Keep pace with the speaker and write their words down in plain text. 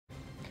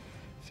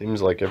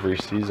Seems like every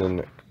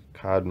season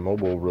COD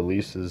Mobile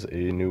releases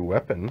a new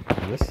weapon,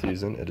 and this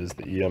season it is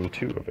the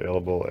EM2,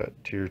 available at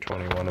Tier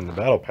 21 in the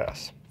Battle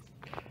Pass.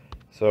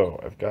 So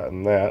I've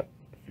gotten that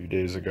a few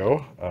days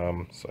ago,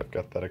 so I've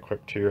got that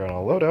equipped here on a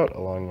loadout,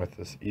 along with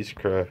this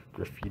Iskra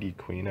Graffiti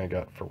Queen I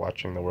got for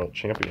watching the World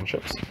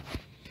Championships.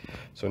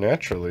 So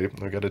naturally,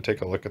 we've got to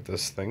take a look at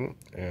this thing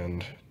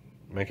and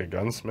make a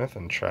gunsmith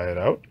and try it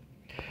out.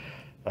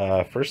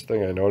 First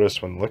thing I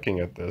noticed when looking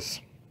at this,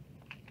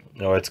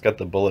 it's got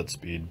the bullet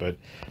speed, but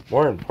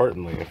more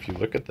importantly, if you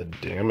look at the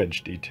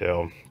damage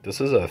detail, this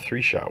is a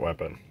 3-shot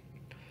weapon.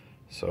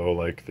 So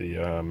like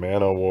the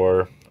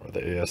Man-O-War or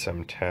the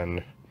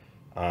ASM-10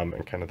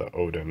 and kind of the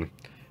Odin,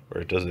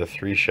 where it does a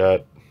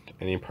 3-shot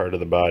any part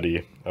of the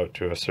body out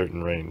to a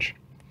certain range.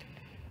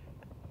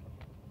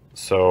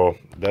 So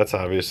that's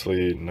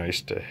obviously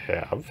nice to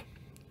have,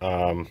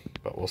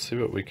 but we'll see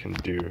what we can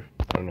do.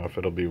 I don't know if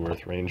it'll be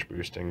worth range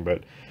boosting,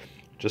 but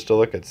just to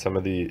look at some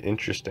of the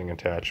interesting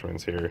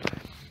attachments here,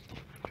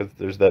 because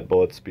there's that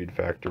bullet speed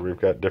factor. We've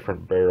got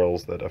different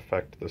barrels that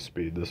affect the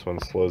speed. This one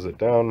slows it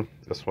down,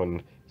 this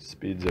one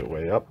speeds it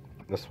way up,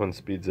 this one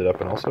speeds it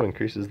up and also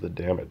increases the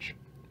damage,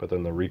 but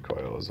then the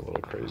recoil is a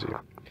little crazy.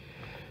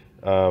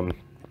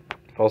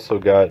 Also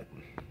got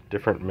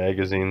different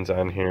magazines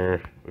on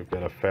here. We've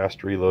got a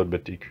fast reload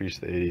but decrease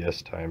the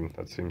ADS time.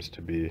 That seems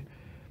to be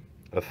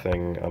a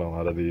thing on a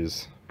lot of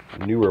these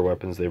newer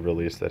weapons they've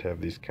released that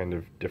have these kind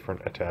of different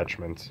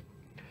attachments.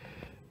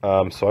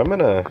 So I'm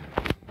gonna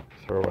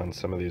throw on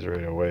some of these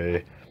right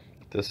away.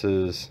 This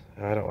is,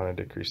 I don't want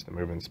to decrease the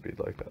movement speed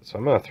like that, so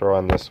I'm gonna throw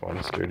on this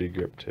one, sturdy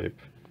grip tape,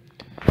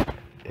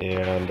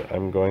 and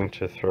I'm going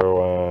to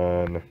throw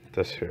on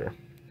this here,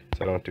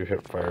 so I don't do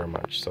hip fire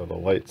much, so the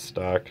light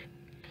stock.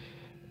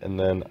 And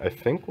then I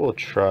think we'll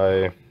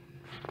try,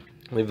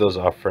 leave those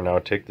off for now,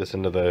 take this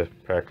into the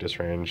practice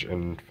range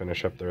and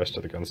finish up the rest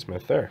of the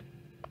gunsmith there.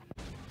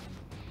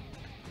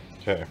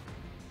 Okay.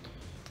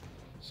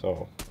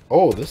 So,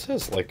 oh, this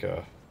is like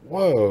a,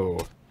 whoa,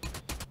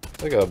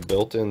 it's like a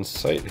built-in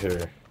sight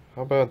here.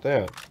 How about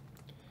that?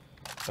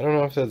 I don't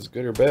know if that's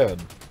good or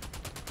bad.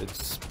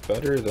 It's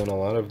better than a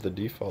lot of the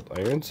default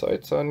iron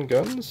sights on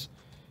guns,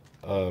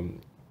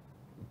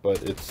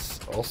 but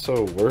it's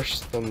also worse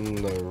than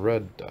the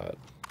red dot.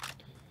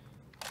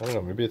 I don't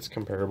know, maybe it's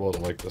comparable to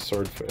like the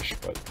swordfish,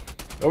 but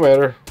no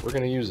matter, we're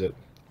going to use it.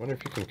 I wonder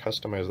if you can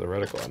customize the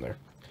reticle on there.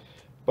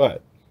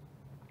 But,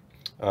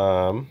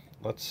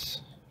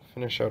 let's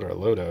finish out our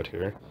loadout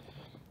here.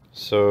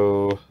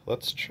 So,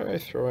 let's try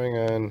throwing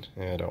on,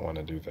 I don't want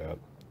to do that.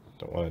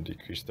 Don't want to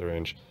decrease the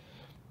range.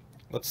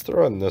 Let's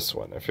throw on this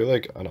one. I feel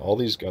like on all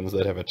these guns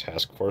that have a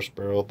task force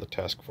barrel, the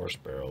task force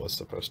barrel is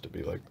supposed to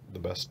be like the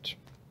best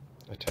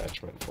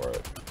attachment for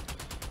it.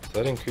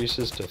 So that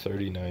increases to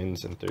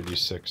 39s and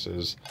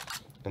 36s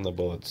in the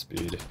bullet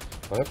speed.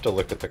 I'll have to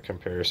look at the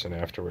comparison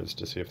afterwards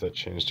to see if that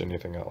changed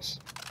anything else.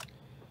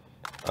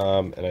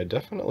 And I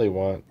definitely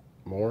want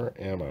more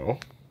ammo.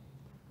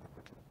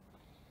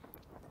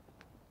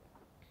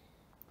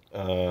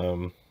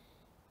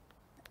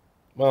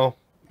 Well,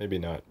 maybe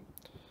not.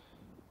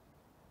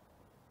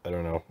 I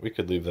don't know. We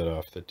could leave that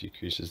off. That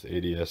decreases the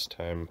ADS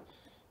time.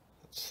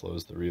 That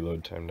slows the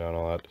reload time down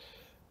a lot.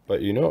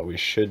 But you know what we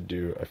should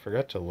do? I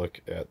forgot to look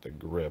at the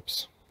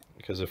grips,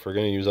 because if we're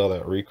going to use all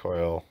that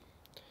recoil,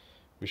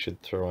 we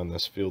should throw on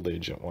this field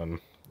agent one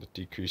that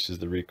decreases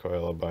the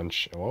recoil a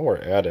bunch. And while we're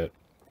at it,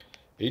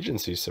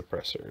 agency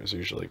suppressor is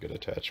usually a good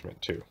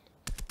attachment too.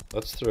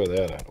 Let's throw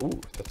that on.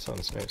 Ooh, that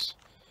sounds nice.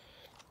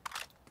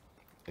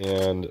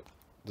 And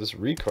this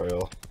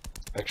recoil,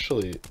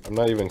 actually, I'm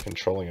not even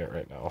controlling it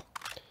right now.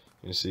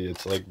 You see,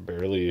 it's like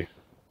barely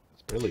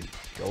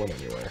going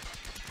anywhere.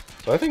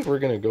 So I think we're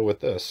going to go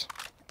with this.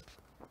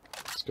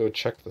 Let's go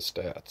check the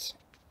stats.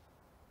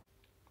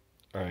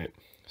 Alright,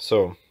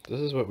 so this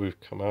is what we've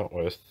come out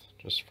with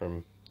just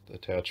from the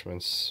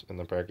attachments in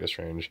the practice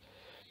range.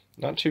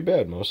 Not too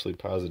bad, mostly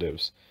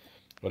positives.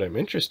 What I'm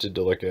interested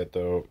to look at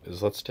though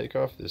is let's take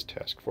off this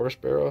task force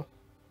barrel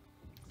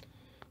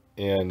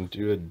and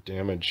do a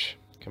damage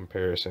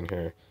comparison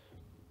here.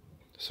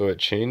 So it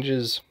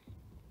changes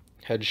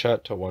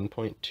headshot to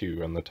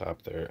 1.2 on the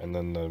top there, and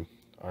then the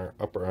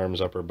upper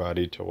arms, upper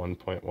body to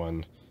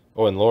 1.1.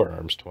 Oh, and lower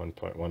arms to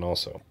 1.1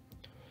 also.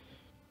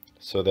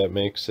 So that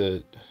makes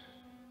it,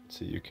 let's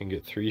see, you can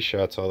get 3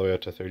 shots all the way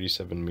up to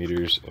 37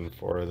 meters in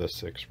 4 of the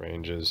 6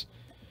 ranges.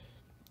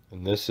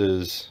 And this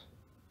is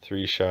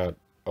 3-shot.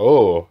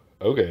 Oh,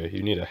 okay,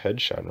 you need a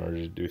headshot in order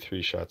to do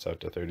 3 shots out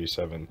to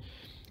 37.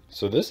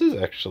 So this is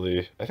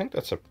actually, I think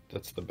that's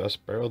the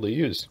best barrel to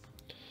use.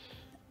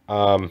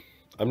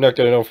 I'm not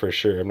going to know for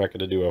sure. I'm not going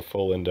to do a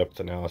full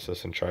in-depth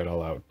analysis and try it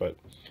all out, but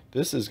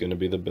this is going to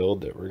be the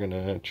build that we're going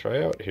to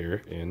try out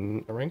here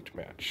in a ranked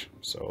match.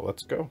 So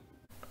let's go.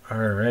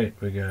 Alright,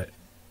 we got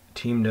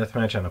Team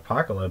Deathmatch on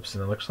Apocalypse,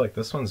 and it looks like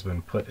this one's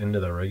been put into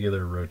the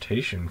regular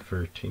rotation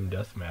for Team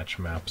Deathmatch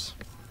maps.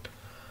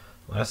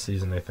 Last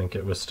season I think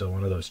it was still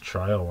one of those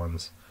trial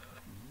ones.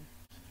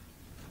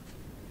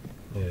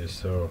 Yeah,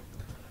 so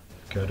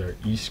got our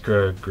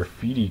Iskra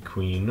Graffiti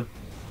Queen.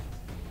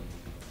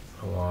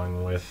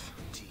 along with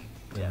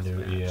the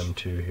new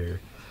EM2 here.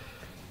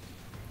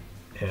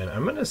 And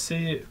I'm going to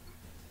see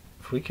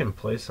if we can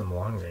play some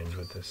long range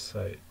with this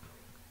sight.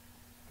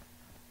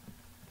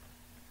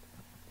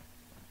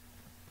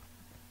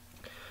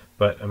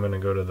 But I'm going to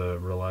go to the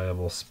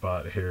reliable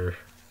spot here,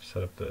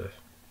 set up the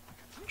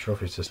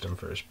trophy system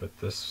first. But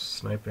this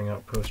sniping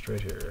outpost right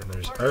here, and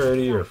there's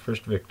already your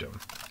first victim.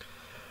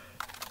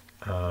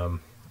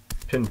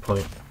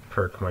 Pinpoint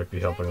perk might be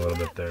helping a little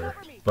bit there,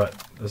 but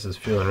this is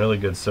feeling really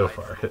good so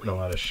far. Hitting a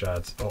lot of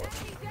shots. Oh,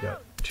 we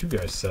got two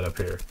guys set up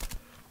here.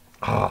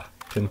 Ah,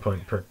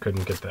 pinpoint perk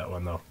couldn't get that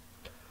one though.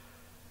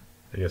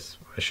 I guess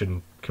I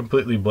shouldn't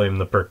completely blame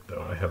the perk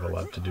though. I have a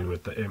lot to do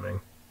with the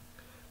aiming.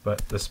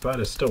 But the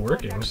spot is still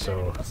working,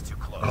 so...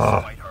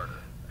 Ah, I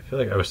feel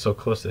like I was so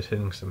close at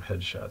hitting some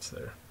headshots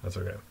there. That's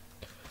okay.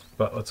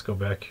 But let's go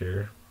back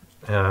here.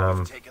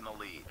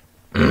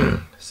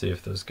 See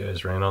if those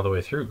guys ran all the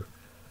way through.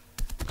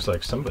 Looks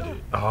like somebody...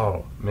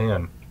 Oh,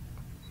 man.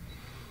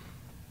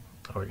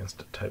 Oh,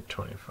 against a Type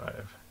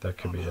 25. That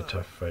could be a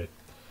tough fight.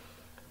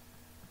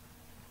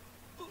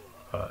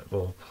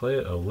 We'll play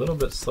it a little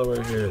bit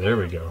slower here. There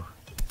we go.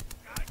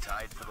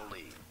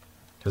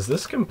 Because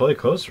this can play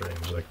close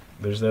range. Like,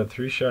 there's that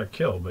 3-shot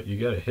kill, but you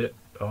gotta hit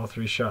all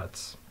 3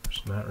 shots.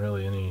 There's not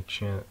really any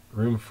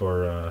room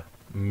for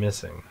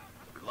missing.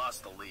 We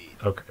lost the lead.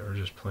 Okay, we're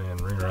just playing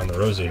Ring Around the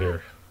Rosie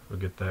here. We'll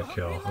get that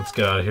kill. Let's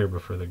get out of here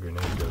before the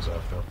grenade goes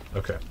off, though.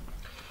 Okay.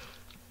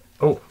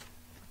 Oh.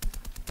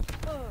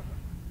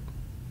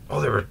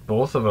 Oh, there were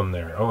both of them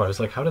there. Oh, I was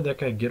like, how did that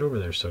guy get over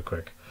there so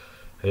quick?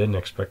 I didn't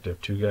expect to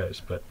have 2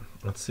 guys, but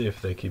let's see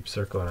if they keep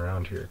circling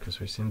around here, because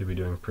we seem to be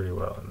doing pretty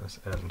well in this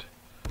end.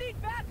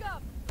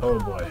 Oh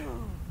boy.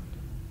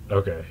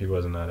 Okay, he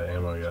wasn't out of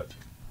ammo yet.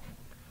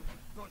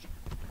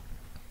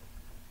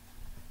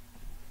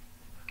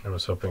 I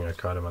was hoping I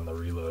caught him on the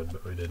reload,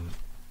 but we didn't.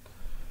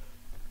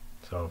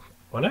 So,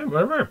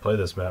 whenever I play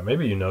this map,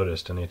 maybe you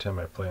noticed anytime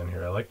I play on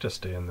here, I like to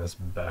stay in this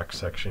back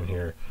section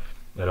here.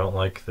 I don't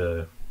like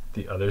the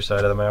other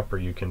side of the map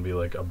where you can be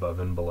like above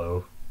and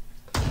below.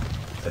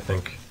 I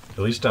think, at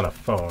least on a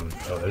phone,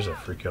 oh, there's a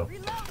free kill.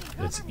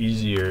 It's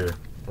easier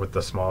with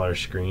the smaller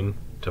screen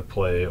to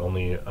play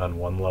only on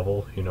one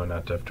level, you know,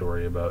 not to have to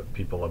worry about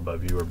people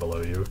above you or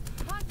below you.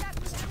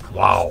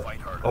 Wow.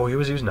 Oh, he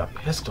was using a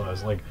pistol. I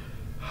was like,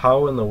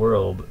 how in the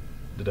world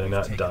did I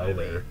not die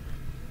there?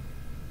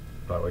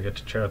 But we get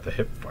to check out the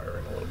hip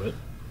firing a little bit.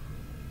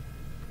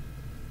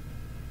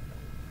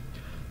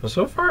 Well,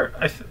 so far,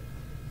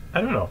 I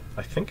don't know.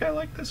 I think I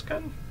like this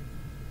gun.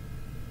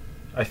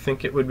 I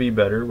think it would be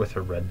better with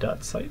a red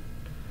dot sight,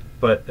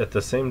 but at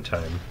the same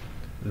time,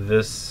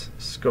 this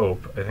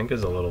scope I think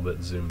is a little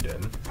bit zoomed in.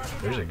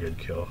 There's a good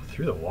kill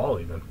through the wall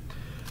even.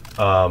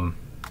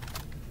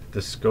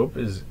 The scope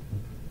is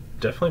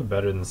definitely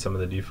better than some of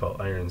the default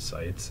iron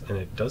sights, and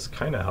it does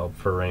kind of help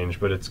for range,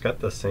 but it's got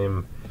the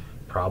same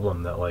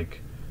problem that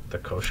like the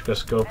Koshka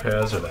scope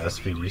has, or the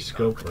SVD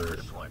scope, where it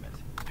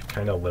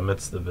kind of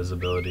limits the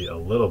visibility a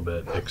little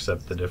bit,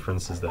 except the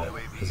difference is that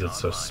because it's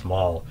so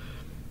small,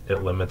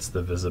 it limits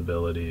the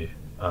visibility,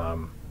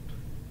 I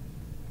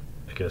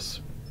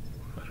guess,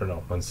 I don't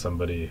know, when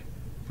somebody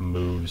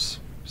moves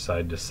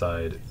side to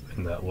side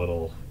in that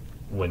little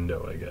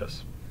window, I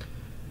guess.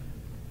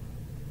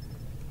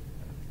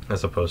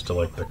 As opposed to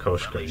like the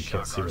Koshka, you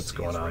can't see what's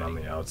going on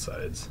the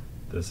outsides.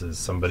 This is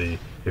somebody,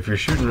 if you're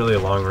shooting really a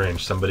long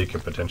range, somebody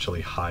could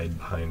potentially hide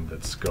behind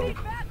that scope.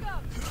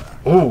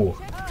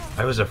 Oh,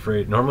 I was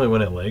afraid. Normally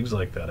when it lags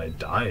like that, I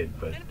died,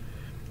 but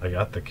I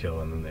got the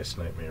kill and then they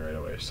sniped me right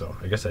away. So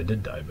I guess I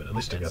did die, but at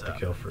least I got the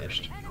kill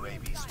first.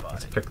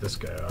 Let's pick this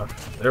guy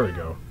off. There we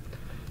go.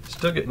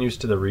 Still getting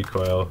used to the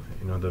recoil.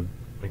 You know,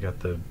 we got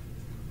the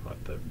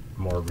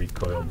more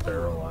recoil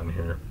barrel on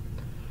here.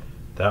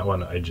 That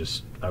one, I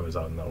was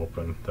out in the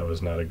open. That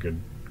was not a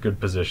good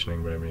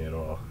positioning by me at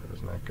all. It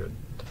was not good.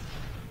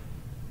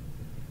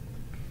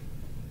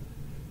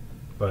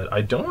 But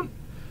I don't,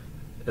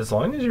 as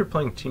long as you're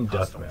playing team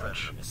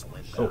deathmatch.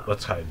 Oh,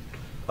 let's hide.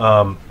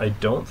 I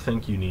don't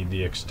think you need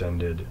the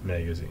extended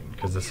magazine,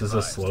 because this is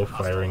a slow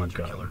firing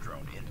gun.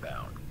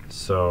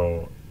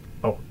 So,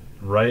 oh,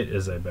 right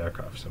as I back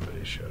off,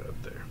 somebody showed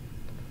up there.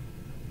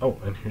 Oh,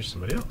 and here's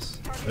somebody else.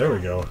 There we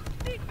go.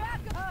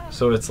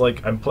 So it's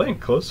like I'm playing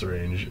close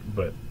range,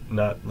 but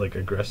not like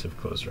aggressive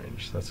close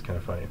range. That's kind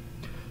of funny.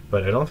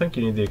 But I don't think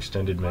you need the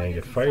extended mag.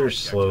 It fires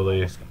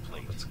slowly.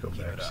 Let's go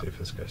back, see if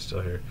this guy's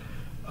still here.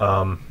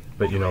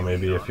 But you know,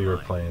 maybe if you were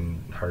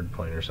playing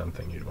hardpoint or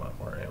something, you'd want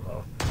more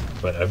ammo.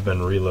 But I've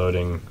been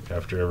reloading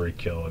after every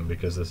kill, and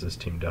because this is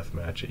team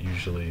deathmatch, it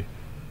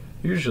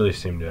usually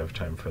seem to have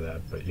time for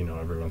that. But you know,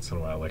 every once in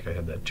a while, like I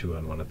had that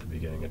 2-on-1 at the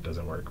beginning, it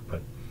doesn't work.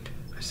 But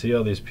I see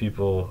all these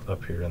people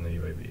up here on the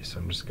UAV, so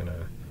I'm just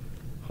gonna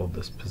hold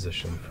this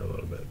position for a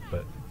little bit.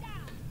 But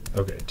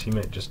okay,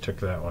 teammate just took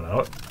that one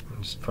out.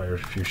 Just fired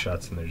a few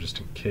shots in there just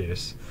in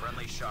case.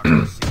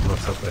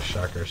 Let's let the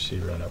Shocker C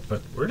run up.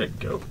 But where'd it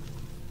go?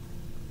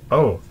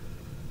 Oh,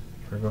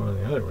 we're going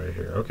the other way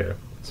here. Okay,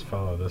 let's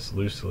follow this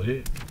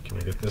loosely. Can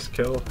we get this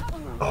kill?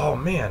 Oh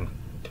man,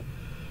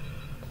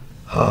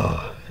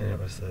 Oh, and it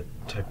was that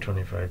Type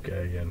 25 guy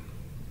again.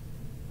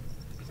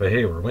 But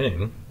hey, we're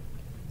winning.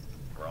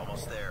 We're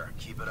almost there.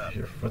 Keep it up. I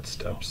hear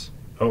footsteps.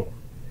 Oh,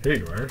 here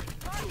you are.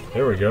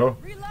 There we go.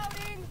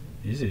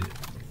 Easy.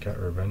 Got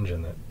revenge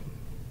on that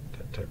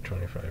Type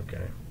 25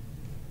 guy.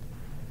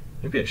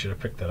 Maybe I should have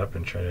picked that up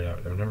and tried it out.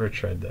 I've never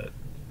tried that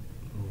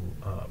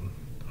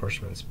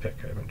Horseman's Pick.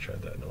 I haven't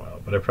tried that in a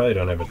while. But I probably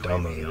don't have it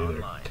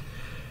downloaded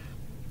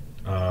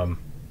either.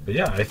 But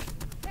yeah, I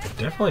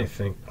definitely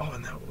think... Oh,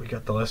 and we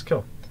got the last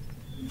kill.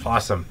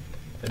 Awesome.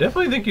 I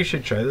definitely think you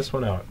should try this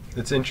one out.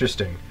 It's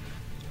interesting.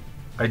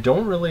 I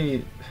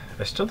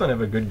still don't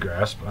have a good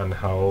grasp on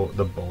how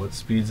the bullet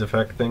speeds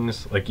affect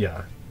things. Like,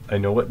 yeah, I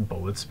know what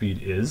bullet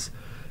speed is,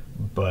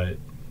 but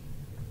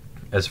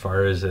as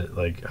far as it,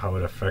 like, how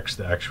it affects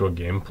the actual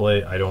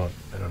gameplay, I don't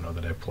know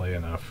that I play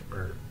enough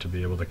or to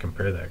be able to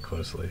compare that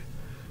closely.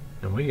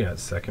 And we got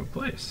second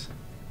place.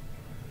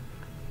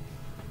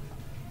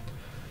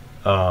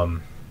 But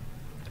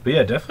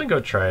yeah, definitely go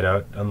try it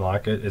out,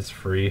 unlock it, it's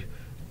free.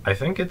 I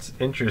think it's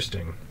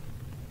interesting.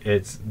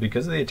 It's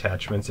because of the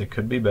attachments, it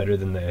could be better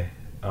than the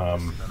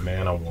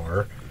Man of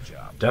War.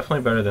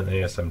 Definitely better than the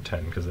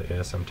ASM-10, because the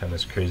ASM-10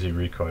 is crazy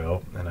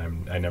recoil,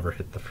 and I never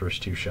hit the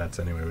first 2 shots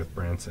anyway with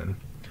Branson.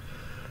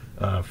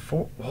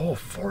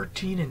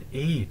 14 and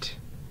 8.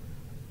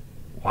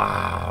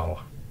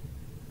 Wow.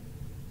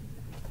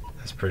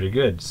 That's pretty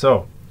good.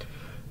 So,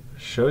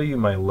 show you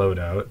my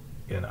loadout,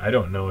 and I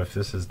don't know if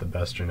this is the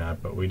best or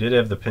not, but we did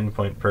have the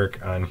pinpoint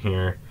perk on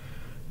here.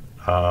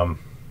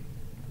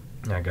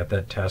 I got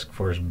that task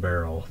force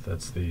barrel.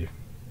 That's I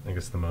think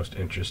it's the most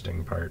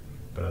interesting part,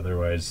 but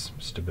otherwise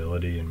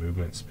stability and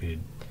movement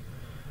speed.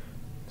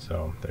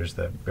 So there's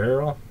that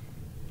barrel,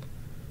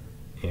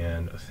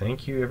 and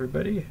thank you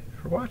everybody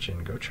for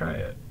watching. Go try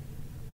it.